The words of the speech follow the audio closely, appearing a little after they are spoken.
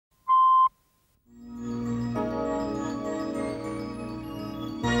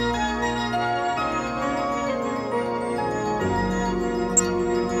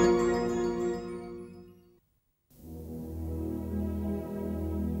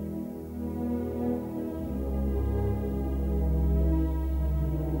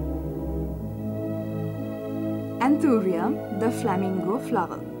Anthurium, the flamingo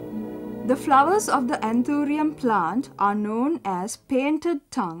flower. The flowers of the Anthurium plant are known as painted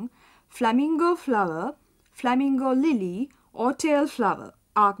tongue, flamingo flower, flamingo lily, or tail flower,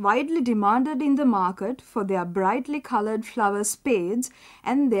 are widely demanded in the market for their brightly colored flower spades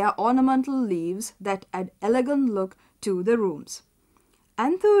and their ornamental leaves that add elegant look to the rooms.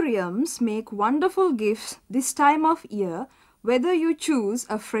 Anthuriums make wonderful gifts this time of year, whether you choose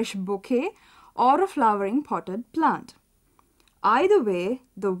a fresh bouquet or a flowering potted plant. Either way,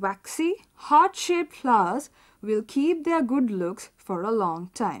 the waxy, heart-shaped flowers will keep their good looks for a long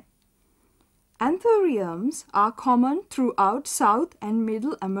time. Anthuriums are common throughout South and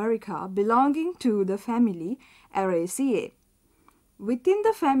Middle America, belonging to the family Araceae. Within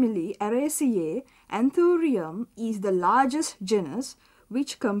the family Araceae, Anthurium is the largest genus,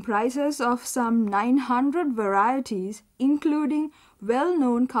 which comprises of some 900 varieties, including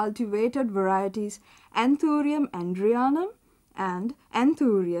well-known cultivated varieties Anthurium andrianum and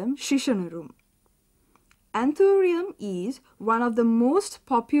Anthurium schizonerum. Anthurium is one of the most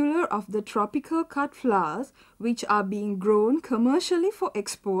popular of the tropical cut flowers, which are being grown commercially for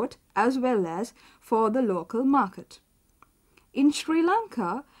export as well as for the local market. In Sri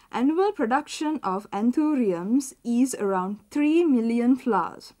Lanka, annual production of Anthuriums is around 3 million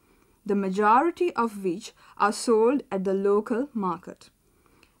flowers, the majority of which are sold at the local market.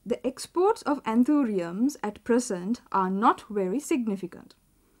 The exports of Anthuriums at present are not very significant.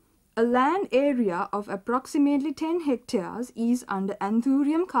 A land area of approximately 10 hectares is under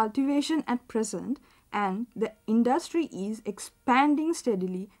Anthurium cultivation at present, and the industry is expanding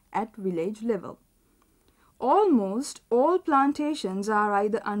steadily at village level. Almost all plantations are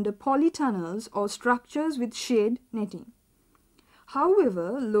either under polytunnels or structures with shade netting.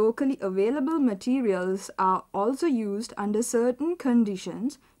 However, locally available materials are also used under certain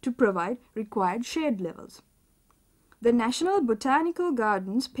conditions to provide required shade levels. The National Botanical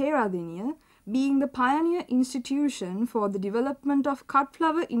Gardens, Peradeniya, being the pioneer institution for the development of cut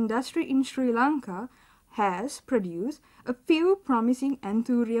flower industry in Sri Lanka, has produced a few promising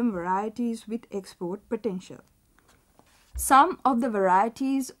Anthurium varieties with export potential. Some of the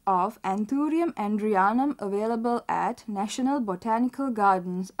varieties of Anthurium andrianum available at National Botanical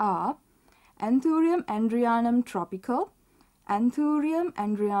Gardens are Anthurium andrianum tropical, Anthurium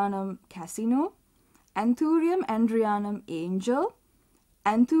andrianum casino, Anthurium andrianum angel,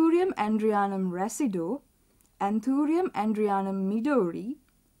 Anthurium andrianum racido, Anthurium andrianum midori,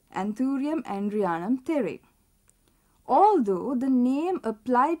 Anthurium andrianum thera. Although the name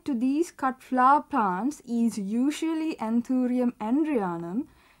applied to these cut flower plants is usually Anthurium andrianum,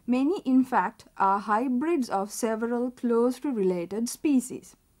 many in fact are hybrids of several closely related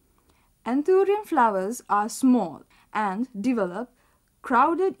species. Anthurium flowers are small and develop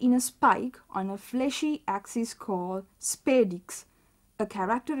crowded in a spike on a fleshy axis called spadix, a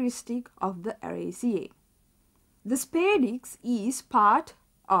characteristic of the Araceae. The spadix is part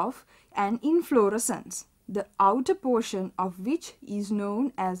of an inflorescence, the outer portion of which is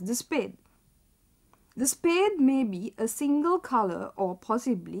known as the spathe. The spathe may be a single color or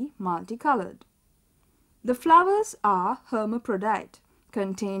possibly multicolored. The flowers are hermaphrodite,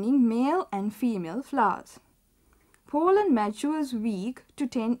 containing male and female flowers. Pollen matures week to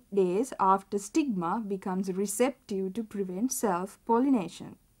 10 days after stigma becomes receptive to prevent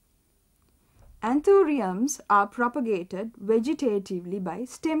self-pollination. Anthuriums are propagated vegetatively by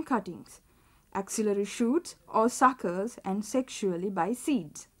stem cuttings, axillary shoots or suckers, and sexually by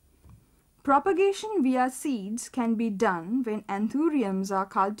seeds. Propagation via seeds can be done when Anthuriums are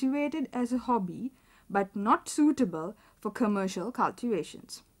cultivated as a hobby but not suitable for commercial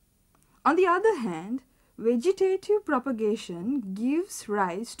cultivations. On the other hand, vegetative propagation gives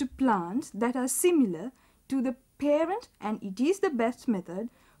rise to plants that are similar to the parent, and it is the best method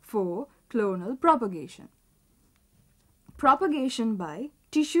for clonal propagation. Propagation by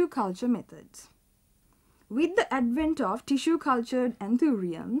tissue culture methods. With the advent of tissue cultured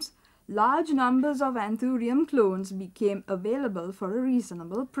Anthuriums, large numbers of Anthurium clones became available for a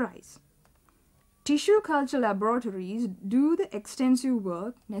reasonable price. Tissue culture laboratories do the extensive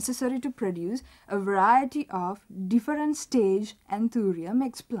work necessary to produce a variety of different stage Anthurium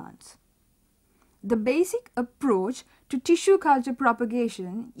explants. The basic approach to tissue culture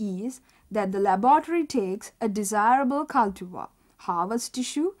propagation is that the laboratory takes a desirable cultivar, harvests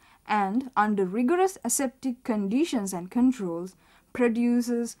tissue, and under rigorous aseptic conditions and controls,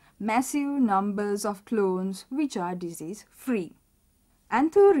 produces massive numbers of clones which are disease-free.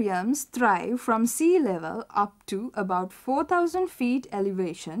 Anthuriums thrive from sea level up to about 4,000 feet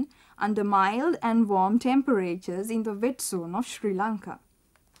elevation under mild and warm temperatures in the wet zone of Sri Lanka.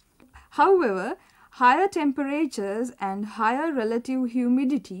 However, Higher temperatures and higher relative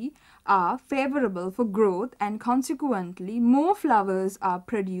humidity are favorable for growth, and consequently more flowers are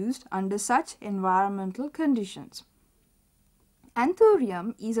produced under such environmental conditions.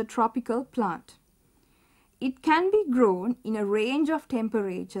 Anthurium is a tropical plant. It can be grown in a range of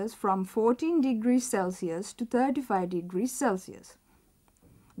temperatures from 14 degrees Celsius to 35 degrees Celsius.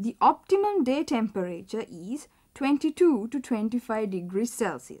 The optimum day temperature is 22 to 25 degrees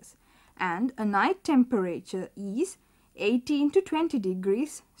Celsius, and a night temperature is 18 to 20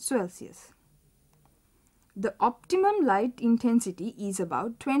 degrees Celsius. The optimum light intensity is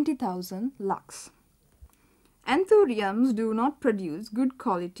about 20,000 lux. Anthuriums do not produce good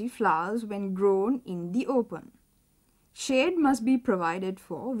quality flowers when grown in the open. Shade must be provided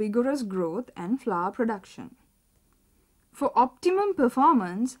for vigorous growth and flower production. For optimum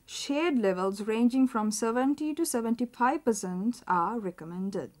performance, shade levels ranging from 70 to 75% are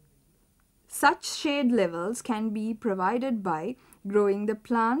recommended. Such shade levels can be provided by growing the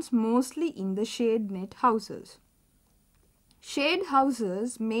plants mostly in the shade net houses. Shade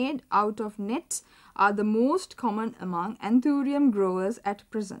houses made out of nets are the most common among anthurium growers at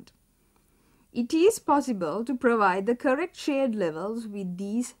present. It is possible to provide the correct shade levels with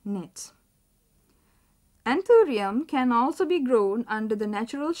these nets. Anthurium can also be grown under the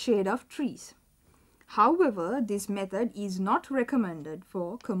natural shade of trees. However, this method is not recommended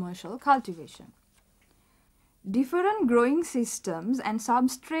for commercial cultivation. Different growing systems and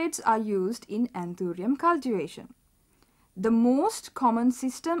substrates are used in anthurium cultivation. The most common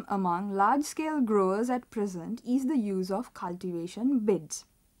system among large-scale growers at present is the use of cultivation beds.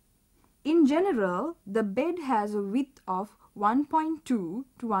 In general, the bed has a width of 1.2 to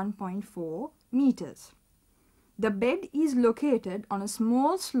 1.4 meters. The bed is located on a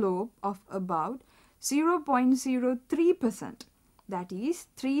small slope of about 0.03%, that is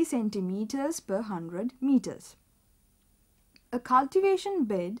 3 centimeters per 100 meters. A cultivation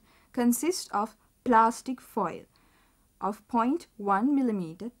bed consists of plastic foil of 0.1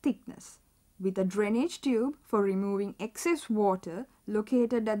 millimeter thickness with a drainage tube for removing excess water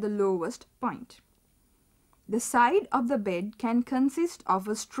located at the lowest point. The side of the bed can consist of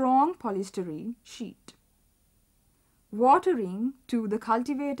a strong polystyrene sheet. Watering to the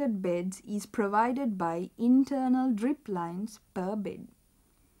cultivated beds is provided by internal drip lines per bed.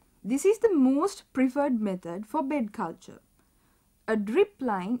 This is the most preferred method for bed culture. A drip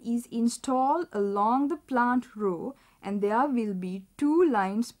line is installed along the plant row, and there will be 2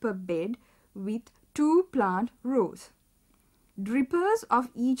 lines per bed with 2 plant rows. Drippers of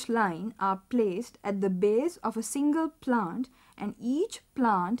each line are placed at the base of a single plant, and each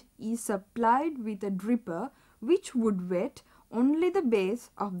plant is supplied with a dripper which would wet only the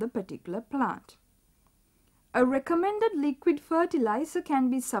base of the particular plant. A recommended liquid fertilizer can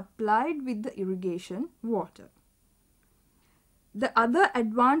be supplied with the irrigation water. The other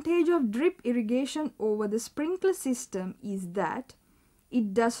advantage of drip irrigation over the sprinkler system is that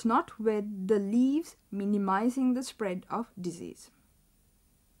it does not wet the leaves, minimizing the spread of disease.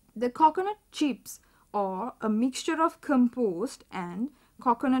 The coconut chips, or a mixture of compost and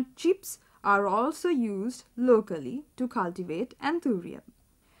coconut chips, are also used locally to cultivate anthurium.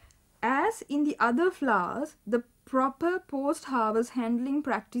 As in the other flowers, the proper post-harvest handling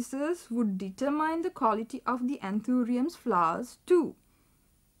practices would determine the quality of the anthurium's flowers too.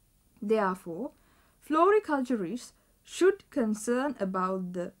 Therefore, floriculturists should concern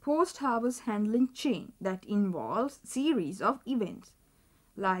about the post-harvest handling chain that involves series of events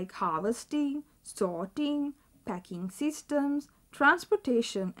like harvesting, sorting, packing systems,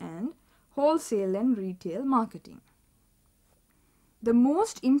 transportation, and wholesale and retail marketing. The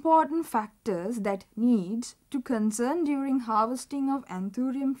most important factors that needs to concern during harvesting of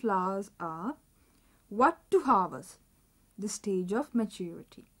anthurium flowers are: what to harvest, the stage of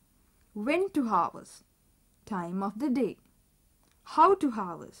maturity; when to harvest, time of the day; how to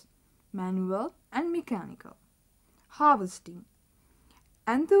harvest, manual and mechanical; harvesting.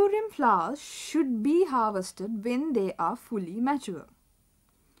 Anthurium flowers should be harvested when they are fully mature.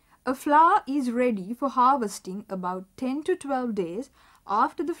 A flower is ready for harvesting about 10 to 12 days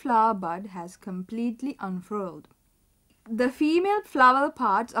after the flower bud has completely unfurled. The female flower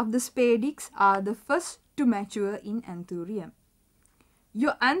parts of the spadix are the first to mature in anthurium.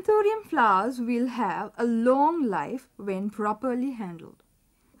 Your anthurium flowers will have a long life when properly handled.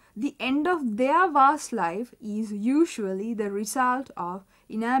 The end of their vast life is usually the result of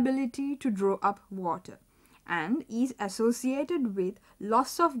inability to draw up water, and is associated with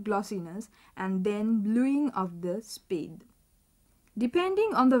loss of glossiness and then bluing of the spathe.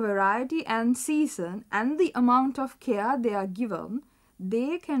 Depending on the variety and season and the amount of care they are given,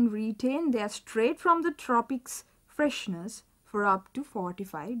 they can retain their straight from the tropics freshness for up to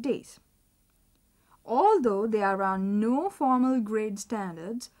 45 days. Although there are no formal grade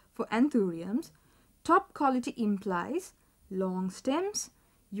standards for anthuriums, top quality implies long stems,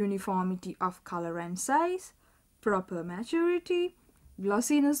 uniformity of color and size, proper maturity,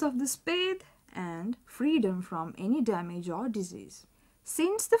 glossiness of the spathe, and freedom from any damage or disease.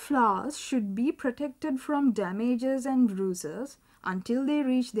 Since the flowers should be protected from damages and bruises until they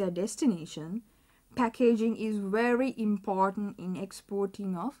reach their destination, packaging is very important in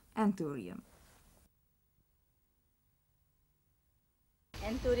exporting of anthurium.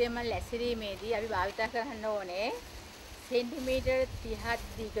 Anthurium ලැසිරීමේදී අපි භාවිත කරන්න ඕනේ centimetre 30ක්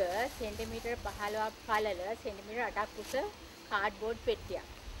දිග, centimetre 15ක් පළල, centimetre 8ක් උස cardboard පෙට්ටියක්.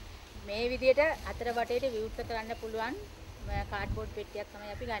 මේ විදිහට අතර වටේට විවෘත කරන්න පුළුවන් කාඩ්බෝඩ් පෙට්ටියක්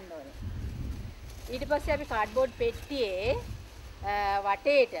තමයි අපි ගන්න ඕනේ. ඊට පස්සේ අපි කාඩ්බෝඩ් පෙට්ටියේ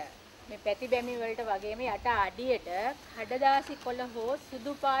වටේට මේ පැති බැමි වලට වගේම යට අඩියට කඩදාසි කොළ හෝ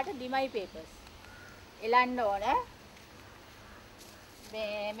සුදු පාට ඩිමයි පේපර්ස් එලන්න ඕන.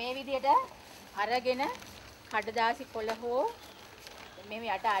 මේ විදිහට අරගෙන කඩදාසි කොළ හෝ මෙහෙම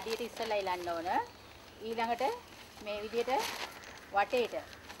යට අඩියට ඉස්සලා එලන්න ඕන. ඊළඟට මේ විදිහට වටේට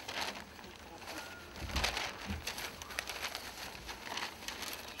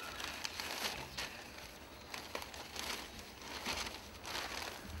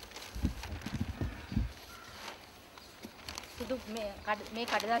සුදු මේ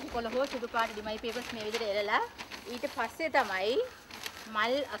කඩදාසි කොළ හෝ සුදු පාට ඩිමයි පේපර්ස් මේ විදිහට එලලා ඊට පස්සේ තමයි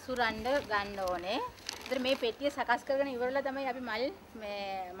මල් අසුරන්න ගන්න ඕනේ. ඉතින් මේ පෙට්ටිය සකස් කරගෙන ඉවරලා තමයි අපි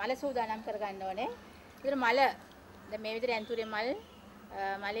මල සූදානම් කරගන්න ඕනේ. ඉතින් මල දැන් මේ විදිහට ඇන්තුරියම්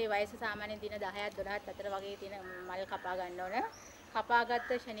මලේ වයස සාමාන්‍යයෙන් දින 10ක් 12ක් අතර වගේ තියෙන මල් කපා ගන්න ඕන.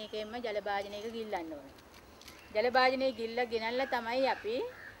 කපාගත්ත ක්ෂණිකයෙන්ම ජල භාජනයක ගිල්ලන්න ඕනේ. ජල භාජනයේ ගිල්ල ගෙනල්ලා තමයි අපි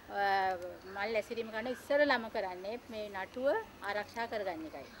මල් ඇසිරීම කරන ඉස්සරලම කරන්නේ මේ නටුව ආරක්ෂා කරගන්න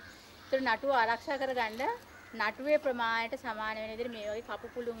එකයි. ඒතර නටුව ආරක්ෂා කරගන්න නටුවේ ප්‍රමාණයට සමාන වෙන විදිහට මේ වගේ කපු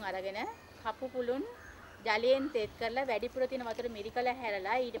පුළුන් අරගෙන කපු පුළුන් ජලයෙන් තෙත් කරලා වැඩිපුර තියෙන වතුර මිරිකලා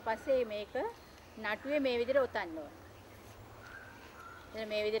හැරලා ඊට පස්සේ මේක නටුවේ මේ විදිහට ඔතන්න ඕන. එතන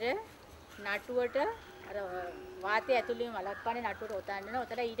මේ විදිහට නටුවට අර වාතය ඇතුළේම වලක්වන්නේ නටුවට ඔතන්න ඕන.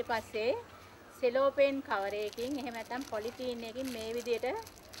 ඔතලා ඊට පස්සේ සෙලෝපේන් කවර් එකකින් එහෙම නැත්නම් පොලිතීන් එකකින් මේ විදිහට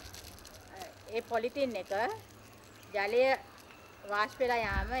ඒ පොලිතීන් එක ජලය වාෂ් වෙලා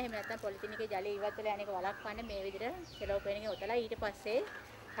යාම එහෙම නැත්නම් පොලිතීන් එකේ ජලය ඉවත් වෙලා යන එක වළක්වන්න මේ විදිහට සෙලෝපේන් එකේ ඔතලා ඊට පස්සේ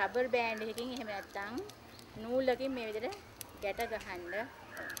රබර් බෑන්ඩ් එකකින් එහෙම නැත්නම් නූලකින් මේ විදිහට ගැට ගහන්න.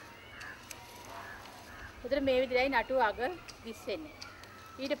 උතර මේ විදිහයි නටුව අග විශ්ෙන්නේ.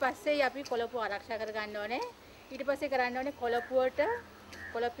 ඊට පස්සේ අපි කොළපුව ආරක්ෂා කර ගන්න ඕනේ. ඊට පස්සේ කරන්න ඕනේ කොළපුවට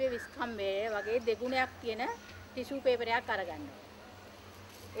කොළපුවේ විස්කම්බේ වගේ දෙගුණයක් තියෙන ටිෂු පේපර් එකක් අරගන්න ඕනේ.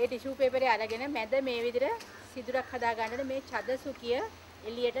 ඒ ටිෂු පේපරේ අරගෙන මැද මේ විදිහට සිදුරක් හදා ගන්නකොට මේ චද සුකිය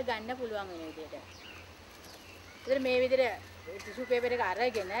එළියට ගන්න පුළුවන් වෙන විදිහට. ඒතර මේ විදිහට ටිෂු පේපර් එක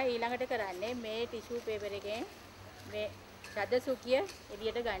අරගෙන ඊළඟට කරන්නේ මේ ටිෂු පේපර් එකෙන් මේ චද සුකිය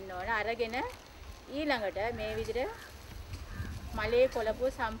එළියට ගන්න ඕන. අරගෙන ඊළඟට මේ විදිහට මලේ කොළපුව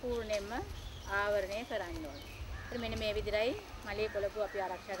සම්පූර්ණයෙන්ම ආවරණය කරන්න ඕන. ඒතර මෙන්න මේ විදිහයි මලේ කොළපුව අපි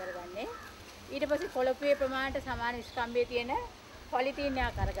ආරක්ෂා කරගන්නේ. ඊට පස්සේ කොළපුවේ ප්‍රමාණයට සමාන ස්කම්බේ තියෙන පොලිතීන්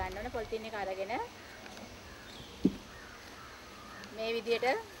එකක් අරගන්න ඕන. පොලිතීන් එක අරගෙන මේ විදිහට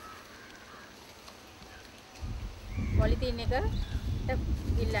පොලිතීන් එක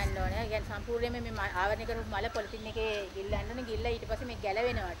ගිල්ලන්න ඕනේ. ඒ කියන්නේ සම්පූර්ණයෙන්ම මේ ආවරණය කරපු මල පොලිතීන් එකේ ගිල්ලන්න ඕනේ. ගිල්ලා ඊට පස්සේ මේ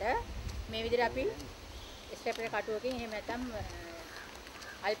ගැලවෙනවට මේ විදිහට අපි ස්ටෙප්ලර් කටුවකින් එහෙම නැත්නම්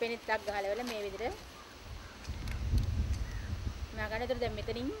අල්පෙනිත්තක් ගහලා මේ විදිහට මම ගන්නතර දැන්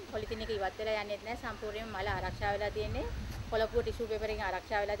මෙතනින් පොලිතීන් එක ඉවත් වෙලා යන්නේත් නැහැ. සම්පූර්ණයෙන්ම මල ආරක්ෂා වෙලා තියෙන්නේ. කොළපුව ටිෂු පේපර් එකෙන්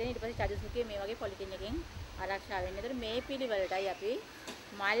ආරක්ෂා වෙලා තියෙන්නේ. ඊට පස්සේ චදුසුකිය මේ වගේ පොලිතීන් එකෙන් ආරක්ෂා වෙන්නේ. ඒතර මේ පිළිවෙලටයි අපි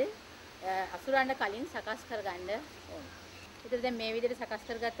මල් අසුරන්න කලින් සකස් කරගන්න ඕනේ. ඒතර දැන් මේ විදිහට සකස්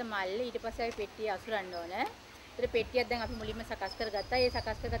කරගත්ත මල් ඊට පස්සේ අපි පෙට්ටිය අසුරන්න ඕන. ඒතර පෙට්ටියක් දැන් අපි මුලින්ම සකස් කරගත්තා. ඒ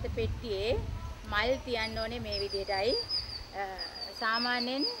සකස් කරගත්ත පෙට්ටියේ මල් තියන්න ඕනේ මේ විදිහටයි.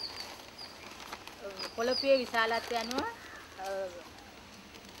 සාමාන්‍යයෙන් කොළපුවේ විශාලත්වය අනුව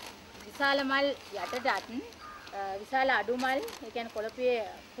විශාල මල් යටටත් විශාල අඩු මල්, ඒ කියන්නේ කොළපුවේ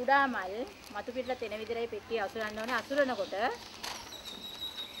කුඩා මල් මතු පිටලා තෙන විදිහටයි පෙට්ටිය අසුරන්න ඕනේ. අසුරනකොට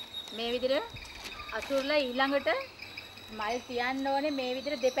මේ විදිහට අසුරලා ඊළඟට මල් තියන්න ඕනේ මේ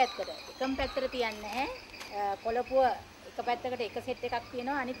විදිහට දෙපැත්තට. එකම පැත්තට තියන්නේ නැහැ. කොළපුව එක පැත්තකට එක සෙට් එකක්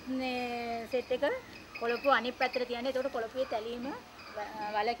තියෙනවා. අනිත් සෙට් එක කොළපුව අනිත් පැත්තට තියන්නේ. එතකොට කොළපුවේ තැලීම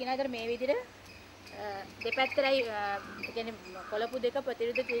වලකිනවා. ඒතර මේ විදිහට දෙපැත්තටයි කියන්නේ කොළපු දෙක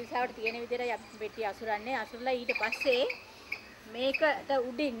ප්‍රතිවිරුද්ධ දිශාවට තියෙන විදිහටයි අපි පෙට්ටිය අසුරන්නේ. අසුරලා ඊට පස්සේ මේකට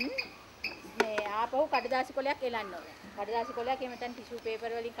උඩින් මේ ආපහු කඩදාසි කොලයක් එලන්න ඕනේ. කඩදාසි කොලයක් එහෙම නැත්නම් ටිෂු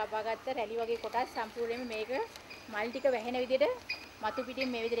පේපර් වලින් කපාගත්ත රැලි වගේ කොටස් සම්පූර්ණයෙන්ම මේක මල් ටික වැහෙන විදිහට මතු පිටින්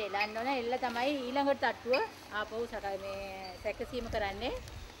මේ විදිහට එලන්න ඕනේ. එල්ල තමයි ඊළඟට තට්ටුව ආපහු මේ සැකසීම කරන්නේ.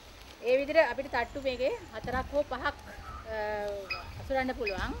 ඒ විදිහට අපිට තට්ටු මේකේ 4ක් හෝ 5ක් අසුරන්න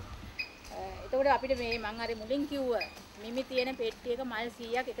පුළුවන්. එතකොට අපිට මේ මම අර මුලින් කිව්ව මිමි තියෙන පෙට්ටියක මල්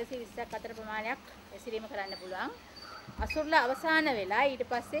 100ක් 120ක් අතර ප්‍රමාණයක් එසිරීම කරන්න පුළුවන්. අසුරලා අවසාන වෙලා ඊට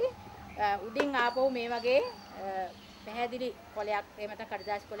පස්සේ උඩින් ආපහු මේ වගේ පැහැදිලි කොලයක් එහෙම නැත්නම්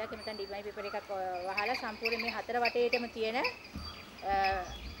කඩදාසි කොලයක් එහෙම නැත්නම් ඩිමයි පේපර් එකක් වහලා සම්පූර්ණ මේ 4 වටේටම තියෙන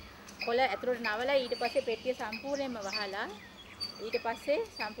කොල ඇතුළට නවලා ඊට පස්සේ පෙට්ටිය සම්පූර්ණයෙන්ම වහලා ඊට පස්සේ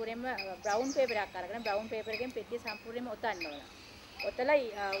සම්පූර්ණයෙන්ම බ්‍රවුන් පේපර් එකක් අරගෙන බ්‍රවුන් පේපර් එකෙන් පෙට්ටිය සම්පූර්ණයෙන්ම ඔතන්න ඕන. ඔතලා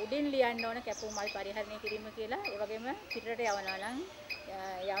උඩින් ලියන්න ඕන කැපුම් මල් පරිහරණය කිරීම කියලා. ඒ වගේම පිටරට යවනවා නම්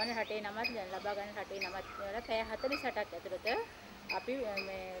යවන රටේ නමත් ලබා ගන්න රටේ නමත් කියලා පැය 48ක් ඇතුළත අපි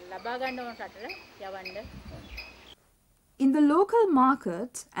මේ ලබා ගන්න ඕන රටට යවන්න ඕන. In the local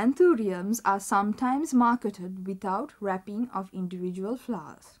markets, anthuriums are sometimes marketed without wrapping of individual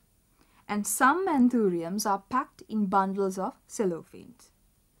flowers, and some anthuriums are packed in bundles of cellophane.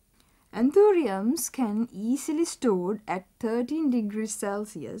 Anthuriums can easily stored at 13 degrees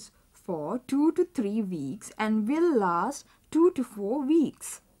Celsius for 2 to 3 weeks and will last 2 to 4 weeks.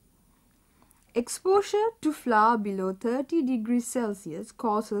 Exposure to flower below 30 degrees Celsius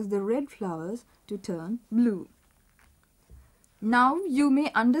causes the red flowers to turn blue. Now you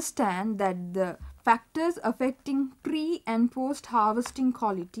may understand that the factors affecting pre- and post-harvesting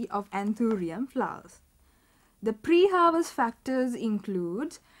quality of anthurium flowers. The pre-harvest factors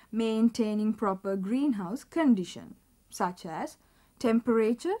include maintaining proper greenhouse conditions such as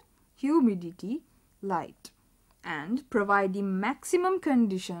temperature, humidity, light, and providing maximum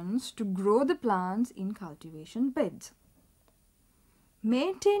conditions to grow the plants in cultivation beds.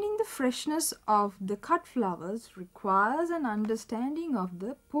 Maintaining the freshness of the cut flowers requires an understanding of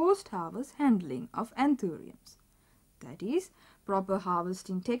the post-harvest handling of anthuriums, that is, proper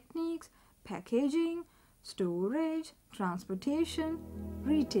harvesting techniques, packaging, storage, transportation,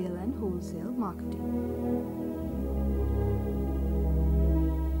 retail and wholesale marketing.